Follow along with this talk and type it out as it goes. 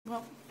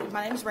Well,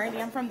 my name's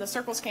Brandy. I'm from the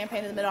Circles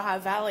campaign in the Mid-Ohio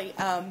Valley.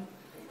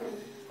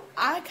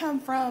 I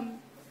come from,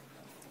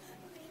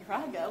 here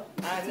I go,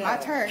 it's my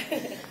turn,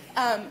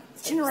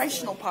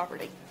 generational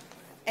poverty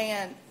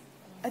and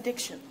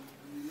addiction.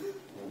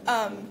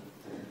 My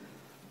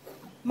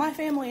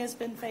family has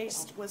been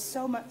faced with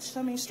so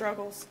many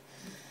struggles,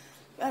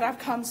 but I've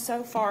come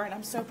so far, and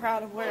I'm so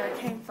proud of where I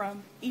came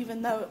from,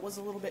 even though it was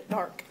a little bit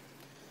dark.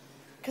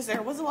 Because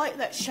there was a light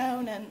that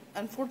shone, and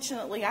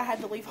unfortunately I had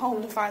to leave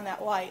home to find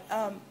that light.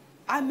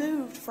 I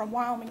moved from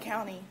Wyoming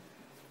County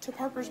to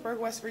Parkersburg,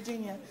 West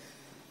Virginia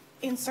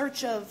in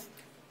search of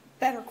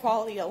better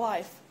quality of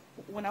life,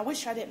 when I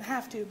wish I didn't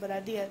have to, but I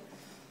did.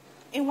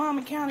 In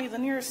Wyoming County, the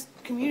nearest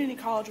community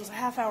college was a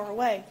half-hour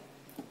away.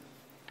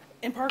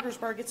 In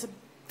Parkersburg, it's a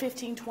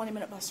 15,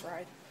 20-minute bus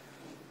ride.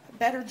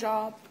 Better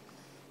job.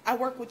 I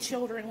work with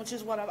children, which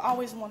is what I've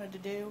always wanted to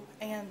do,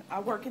 and I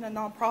work in a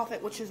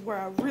nonprofit, which is where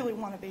I really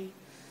want to be.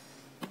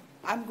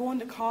 I'm going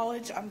to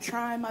college. I'm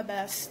trying my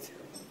best.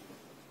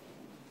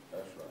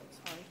 That's right.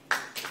 Sorry.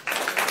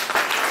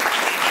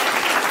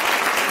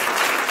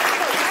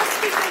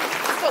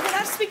 But when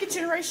I speak of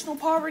generational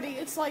poverty,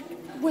 it's like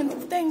when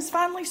things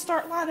finally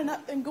start lining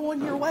up and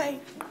going your way,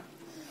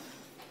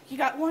 you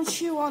got one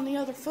shoe on the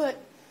other foot,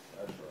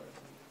 That's right.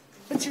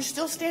 but you're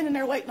still standing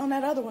there waiting on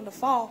that other one to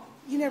fall.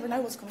 You never know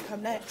what's going to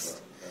come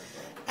next.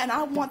 And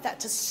I want that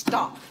to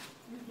stop.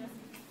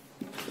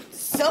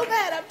 So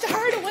bad, I'm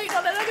tired of waiting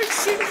on another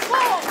shoe to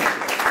fall.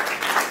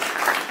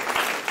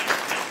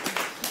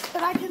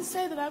 But I can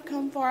say that I've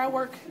come far. I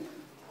work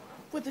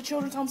with the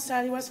Children's Home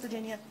Society, West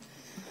Virginia.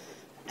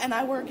 And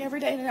I work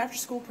every day in an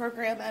after-school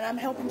program, and I'm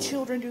helping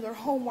children do their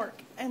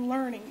homework and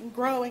learning and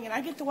growing. And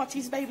I get to watch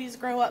these babies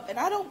grow up. And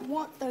I don't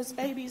want those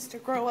babies to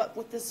grow up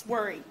with this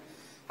worry.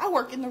 I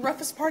work in the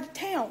roughest part of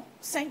town,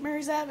 St.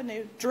 Mary's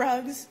Avenue,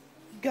 drugs,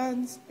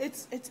 guns,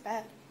 it's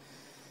bad.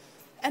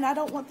 And I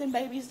don't want them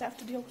babies to have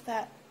to deal with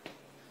that.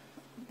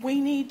 We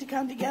need to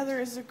come together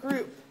as a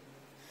group,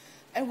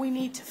 and we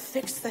need to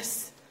fix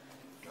this.